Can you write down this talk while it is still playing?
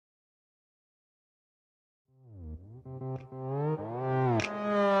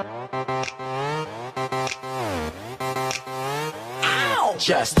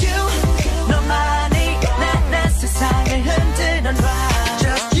Just you 너만이 내 세상을 흔드는 ride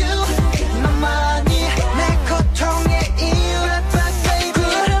Just you 너만이 내 고통의 이유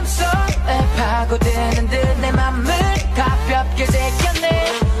구름 속에 파고드는 듯 내 맘을 가볍게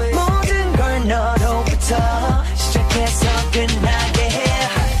제껴내 모든 걸 너로부터 시작해서 끝나게 해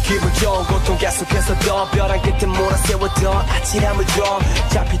기분 좋은 고통 계속해서 더 벼랑 끝에 몰아세워도 아찔함을 줘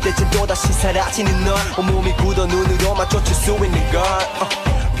잡힐 때쯤 또다시 사라지는 널 온몸이 굳어 눈으로만 쫓을 수 있는 걸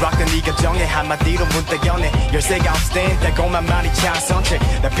락은 네가 정해 한마디로 문딱 연해 13가 없을 달콤한 말이 찬 선택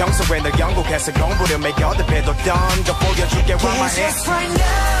나 평소에 널 영국에서 공부를 매겨도 배도 던져 보여줄게 Yes, just right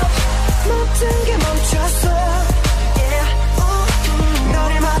now 모든 게 멈췄어 Yeah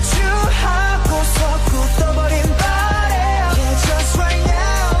너를 마주하고서 굳어버린 발에 Yeah, just right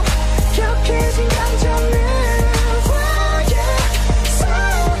now 격해진 감정을 Yeah, so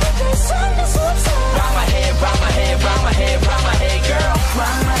내 삶의 숲속 Rock my head, rock my head, rock my head, rock my head, girl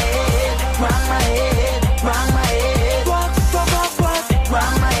Rock my head, rock my head, rock my head Walk, walk, walk, walk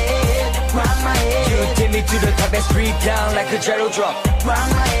Rock my head, rock my head You take me to the top and street down like a gyro drop Rock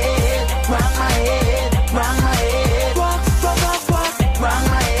my head, rock my head, rock my head Walk, walk, walk, walk Rock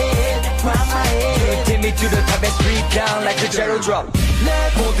my head, rock my head You take me to the top and street down like a gyro drop 내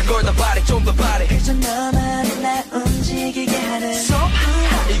모든 걸 다 바래 좀 더 바래 그저 너만이 날 움직이게 하는 So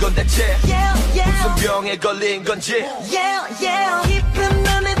high 이건 대체 Yeah, yeah 무슨 병에 걸린 건지 Yeah, yeah 깊은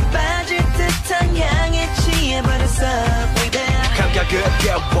밤에 빠질 듯한 향에 취해버렸어 baby 감각을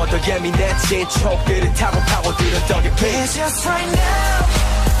깨워도 예민해진 촉들을 타고 파고들어 더 깊이 It's just right now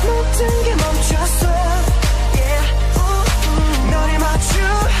모든 게 멈췄어 Yeah, 너를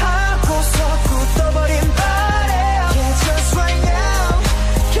마주하고서 굳어버린 발에 Yeah, just right now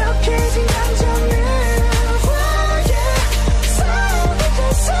격해진 감정을 Yeah, so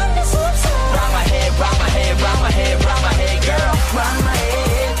내 삶의 숲속 Rock my head, rock my head, rock my head, rock my head, girl Rock my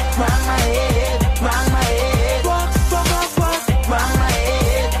head, rock my head, rock my head Walk, walk, walk, walk Rock my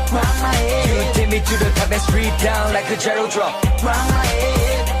head, rock my head You take me to the top and street down like a gyro drop Rock my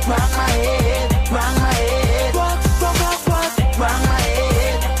head, rock my head, rock my head Walk, walk, walk, walk Rock my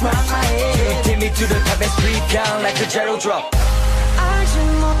head, rock my head You take me to the top and street down like a gyro drop 알지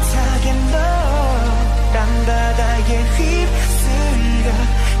못하게 너란 바다에 휩쓸려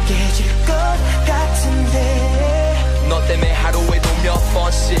깨질 것 같은데 너 때문에 하루에도 몇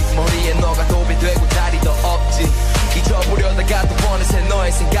번씩 머리에 너가 도배되고 자리도 없지 잊어보려다가 또 어느새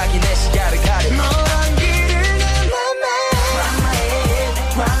너의 생각이 내 시야를 가려 너란 길을 내 맘에 Rock my head,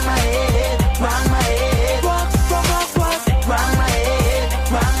 rock my head, rock my head Walk, walk, walk, walk Rock my head,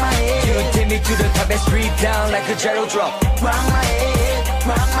 rock my head You take me to the top and street down like a gyro drop Rock my head,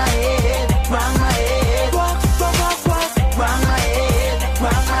 rock my head, rock my head Walk, walk, walk, walk Rock my head,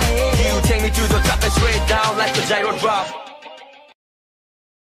 rock my head You take me to the top and straight down like a gyro drop